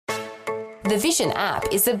The Vision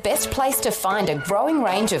app is the best place to find a growing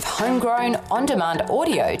range of homegrown, on-demand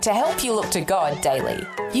audio to help you look to God daily.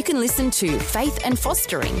 You can listen to Faith and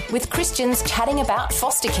Fostering with Christians chatting about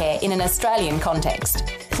foster care in an Australian context.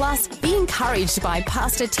 Plus, be encouraged by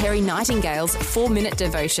Pastor Terry Nightingale's 4-minute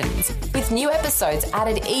devotions, with new episodes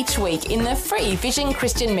added each week in the free Vision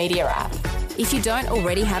Christian Media app. If you don't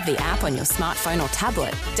already have the app on your smartphone or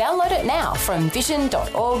tablet, download it now from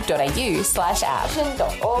vision.org.au/app.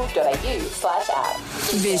 Vision.org.au/app.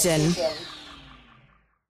 Vision.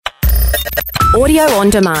 Audio on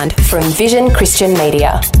demand from Vision Christian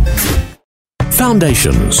Media.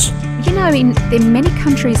 Foundations. You know, in many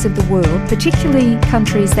countries of the world, particularly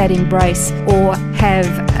countries that embrace or have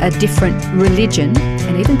a different religion,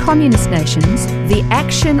 and even communist nations, the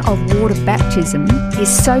action of water baptism is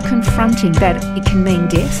so confronting that it can mean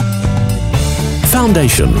death.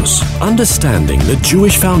 Foundations. Understanding the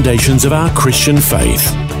Jewish foundations of our Christian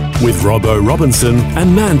faith. With Robbo Robinson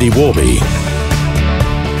and Mandy Warby.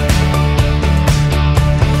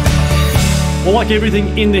 Well, like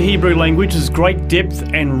everything in the Hebrew language, there's great depth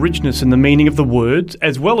and richness in the meaning of the words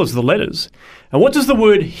as well as the letters. And what does the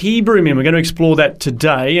word Hebrew mean? We're going to explore that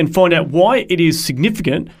today and find out why it is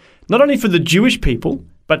significant, not only for the Jewish people,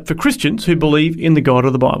 but for Christians who believe in the God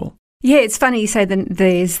of the Bible. Yeah, it's funny you say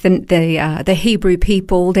there's the Hebrew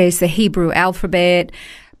people, there's the Hebrew alphabet,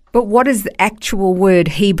 but what does the actual word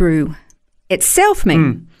Hebrew itself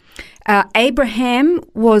mean? Abraham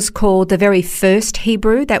was called the very first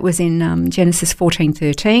Hebrew. That was in Genesis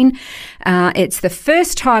 14:13. It's the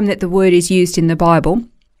first time that the word is used in the Bible.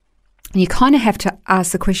 And you kind of have to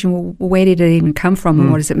ask the question, well, where did it even come from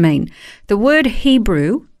and what does it mean? The word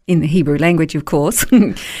Hebrew, in the Hebrew language, of course,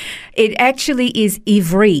 it actually is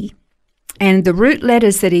Ivri. And the root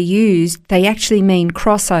letters that are used, they actually mean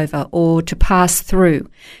crossover or to pass through.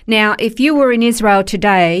 Now, if you were in Israel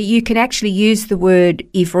today, you can actually use the word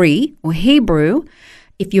Ivri or Hebrew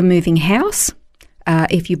if you're moving house,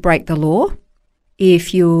 if you break the law,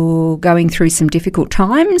 if you're going through some difficult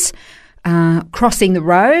times, crossing the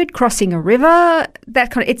road, crossing a river, that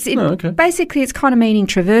kind of. Basically, it's kind of meaning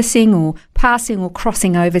traversing or passing or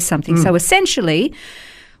crossing over something. So essentially,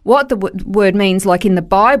 what the word means, like in the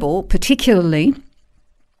Bible particularly,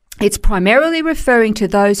 it's primarily referring to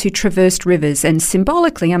those who traversed rivers. And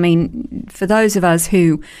symbolically, I mean, for those of us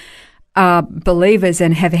who are believers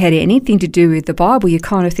and have had anything to do with the Bible, you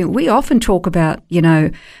kind of think, we often talk about,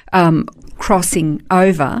 crossing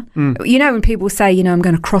over. You know, when people say, I'm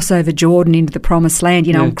going to cross over Jordan into the promised land,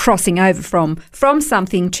 I'm crossing over from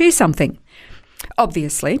something to something,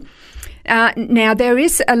 obviously. Now, there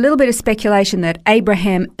is a little bit of speculation that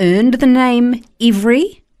Abraham earned the name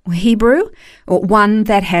Ivri, or Hebrew, or one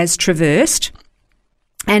that has traversed,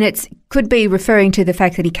 and it could be referring to the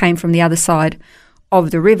fact that he came from the other side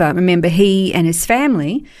of the river. Remember, he and his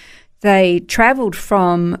family, they travelled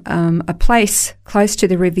from a place close to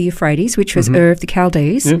the river Euphrates, which was Ur of the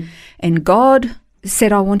Chaldees, and God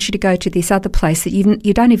said, I want you to go to this other place that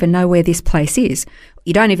you don't even know where this place is.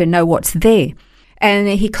 You don't even know what's there. And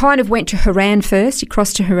he kind of went to Haran first. He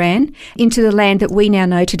crossed to Haran into the land that we now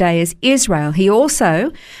know today as Israel. He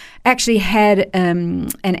also actually had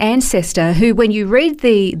an ancestor who, when you read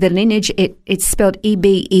the lineage, it's spelled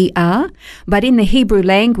E-B-E-R, but in the Hebrew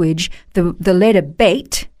language, the letter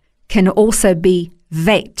bet can also be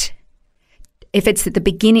vet. If it's at the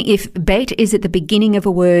beginning, if bet is at the beginning of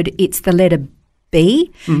a word, it's the letter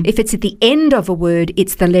B. If it's at the end of a word,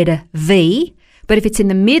 it's the letter V. But if it's in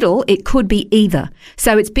the middle, it could be either.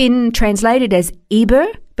 So it's been translated as Eber,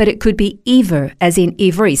 but it could be Ever, as in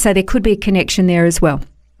Ivri. So there could be a connection there as well.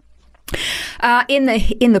 In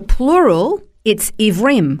the plural, it's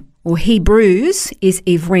Ivrim, or Hebrews is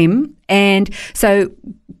Ivrim. And so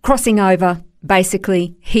crossing over,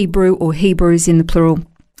 basically Hebrew or Hebrews in the plural.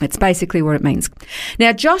 That's basically what it means.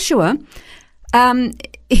 Now, Joshua,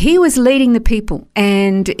 he was leading the people,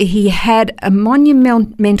 and he had a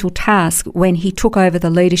monumental task when he took over the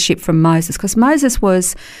leadership from Moses, because Moses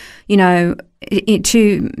was, to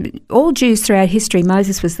all Jews throughout history,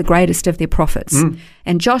 Moses was the greatest of their prophets.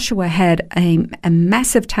 And Joshua had a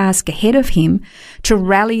massive task ahead of him to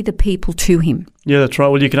rally the people to him. Yeah, that's right.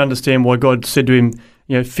 Well, you can understand why God said to him,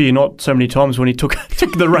 fear not, so many times when he took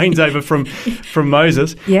the reins over from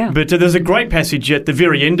Moses. Yeah. But there's a great passage at the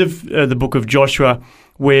very end of the book of Joshua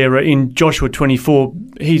where in Joshua 24,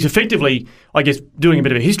 he's effectively, I guess, doing a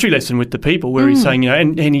bit of a history lesson with the people where he's saying,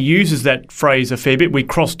 and he uses that phrase a fair bit, we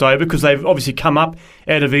crossed over, because they've obviously come up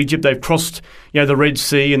out of Egypt, they've crossed, the Red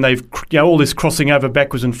Sea, and they've, all this crossing over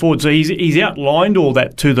backwards and forwards. So he's outlined all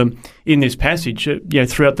that to them in this passage,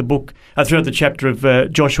 throughout the book, throughout the chapter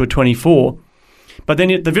of Joshua 24. But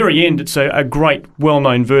then at the very end, it's a great,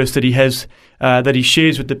 well-known verse that he has, that he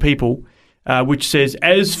shares with the people, which says,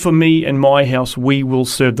 "As for me and my house, we will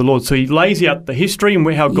serve the Lord." So he lays out the history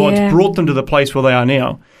and how God's brought them to the place where they are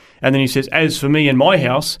now. And then he says, "As for me and my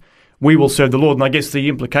house, we will serve the Lord." And I guess the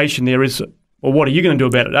implication there is, well, what are you going to do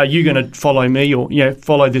about it? Are you going to follow me or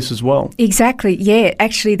follow this as well? Exactly. Yeah,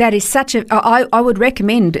 actually, that is such a... I would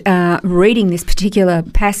recommend reading this particular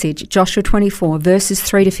passage, Joshua 24, verses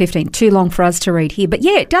 3 to 15. Too long for us to read here. But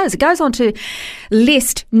yeah, it does. It goes on to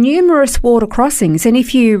list numerous water crossings. And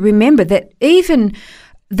if you remember that even...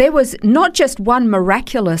 there was not just one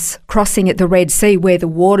miraculous crossing at the Red Sea where the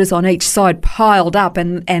waters on each side piled up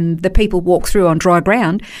and the people walked through on dry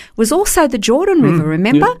ground, was also the Jordan River,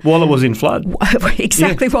 remember? Yeah. While it was in flood.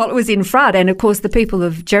 Exactly, while it was in flood. And, of course, the people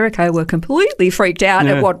of Jericho were completely freaked out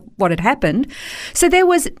at what had happened. So there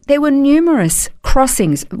were numerous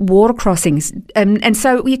crossings, water crossings. And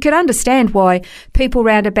so you could understand why people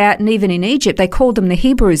round about, and even in Egypt, they called them the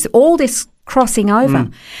Hebrews, all this crossing over.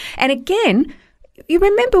 And again... you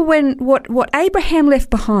remember what Abraham left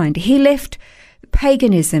behind? He left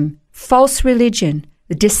paganism, false religion,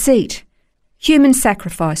 deceit, human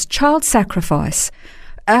sacrifice, child sacrifice,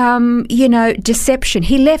 deception.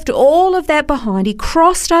 He left all of that behind. He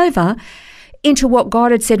crossed over into what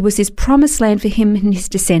God had said was his promised land for him and his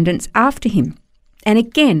descendants after him. And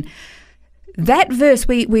again, that verse,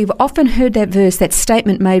 we've often heard that verse, that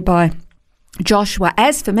statement made by Joshua,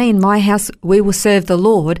 "As for me and my house, we will serve the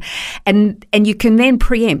Lord." And you can then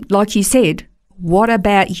preempt, like you said, what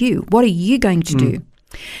about you? What are you going to do?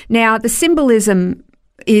 Now, the symbolism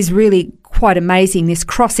is really quite amazing, this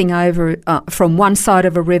crossing over from one side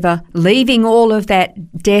of a river, leaving all of that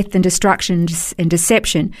death and destruction and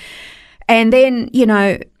deception. And then,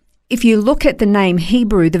 if you look at the name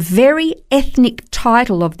Hebrew, the very ethnic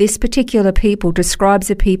title of this particular people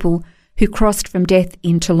describes a people who crossed from death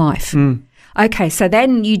into life. Okay, so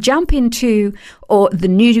then you jump into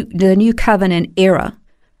the new covenant era,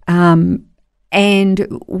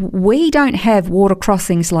 and we don't have water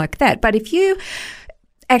crossings like that. But if you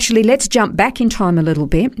actually, let's jump back in time a little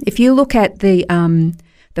bit. If you look at the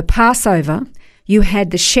Passover, you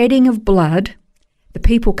had the shedding of blood, the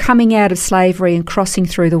people coming out of slavery and crossing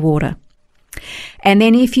through the water. And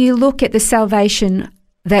then if you look at the salvation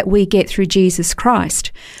that we get through Jesus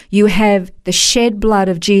Christ, you have the shed blood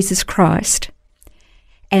of Jesus Christ,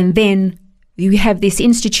 and then you have this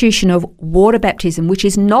institution of water baptism, which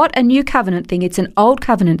is not a new covenant thing, it's an old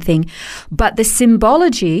covenant thing, but the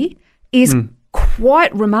symbology is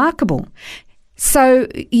quite remarkable. So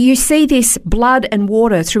you see this blood and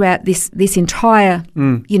water throughout this entire,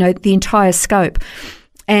 the entire scope.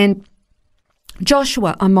 And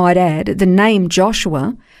Joshua, I might add, the name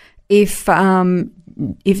Joshua, if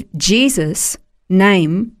Jesus'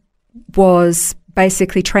 name was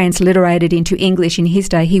basically transliterated into English in his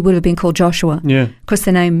day, he would have been called Joshua. Yeah. Because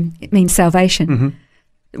the name, it means salvation.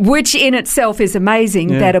 Which in itself is amazing,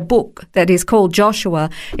 that a book that is called Joshua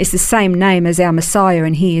is the same name as our Messiah,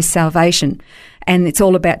 and he is salvation. And it's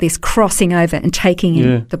all about this crossing over and taking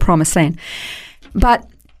in the promised land. But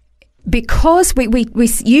because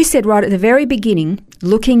you said right at the very beginning,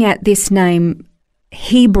 looking at this name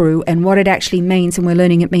Hebrew and what it actually means, and we're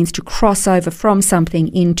learning it means to cross over from something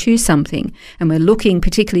into something, and we're looking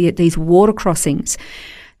particularly at these water crossings,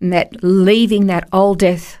 and that leaving that old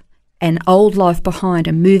death and old life behind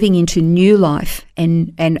and moving into new life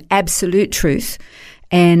and absolute truth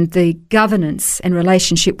and the governance and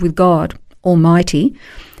relationship with God Almighty.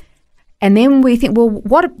 And then we think, well,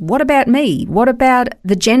 what about me? What about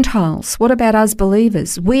the Gentiles? What about us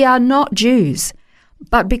believers? We are not Jews.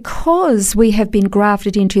 But because we have been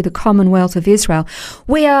grafted into the Commonwealth of Israel,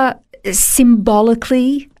 we are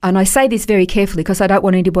symbolically, and I say this very carefully because I don't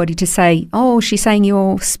want anybody to say, oh, she's saying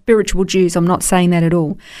you're spiritual Jews. I'm not saying that at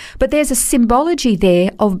all. But there's a symbology there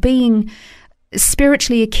of being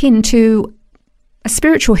spiritually akin to a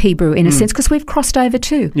spiritual Hebrew in a sense, because we've crossed over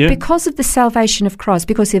too. Yeah. Because of the salvation of Christ,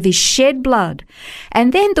 because of his shed blood.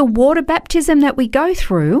 And then the water baptism that we go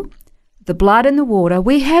through, the blood and the water,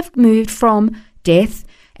 we have moved from death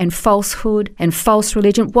and falsehood and false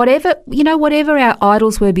religion, whatever our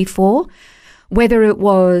idols were before, whether it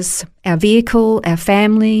was our vehicle, our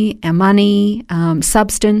family, our money,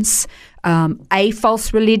 substance, a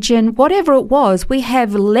false religion, whatever it was, we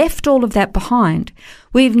have left all of that behind.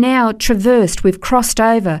 We've now traversed, we've crossed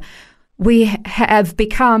over, we have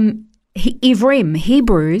become Ivrim,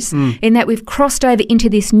 Hebrews, in that we've crossed over into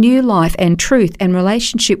this new life and truth and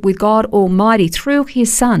relationship with God Almighty through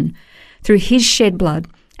his Son, through his shed blood,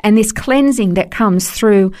 and this cleansing that comes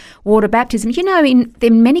through water baptism. You know,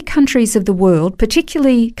 in many countries of the world,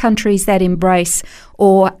 particularly countries that embrace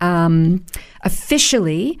or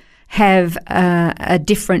officially have a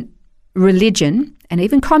different religion, and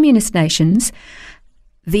even communist nations,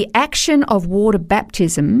 the action of water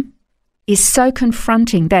baptism is so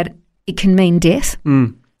confronting that it can mean death.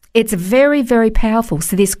 It's very, very powerful.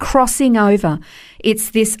 So this crossing over,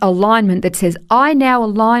 it's this alignment that says, I now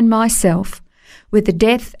align myself with the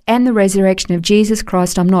death and the resurrection of Jesus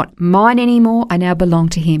Christ. I'm not mine anymore. I now belong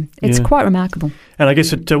to him. It's quite remarkable. And I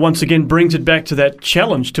guess it once again brings it back to that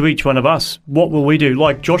challenge to each one of us. What will we do?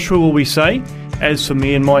 Like Joshua, will we say, as for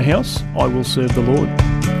me and my house, I will serve the Lord?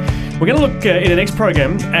 We're going to look in the next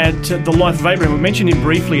program at the life of Abraham. We mentioned him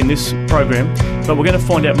briefly in this program, but we're going to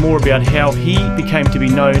find out more about how he became to be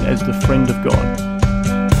known as the friend of God.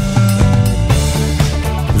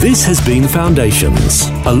 This has been Foundations,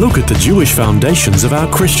 a look at the Jewish foundations of our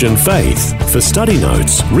Christian faith. For study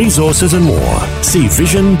notes, resources and more, see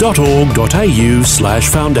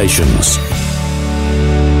vision.org.au/foundations.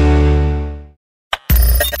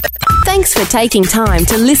 Thanks for taking time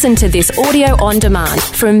to listen to this audio on demand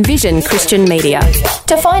from Vision Christian Media.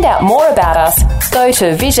 To find out more about us, go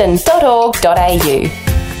to vision.org.au.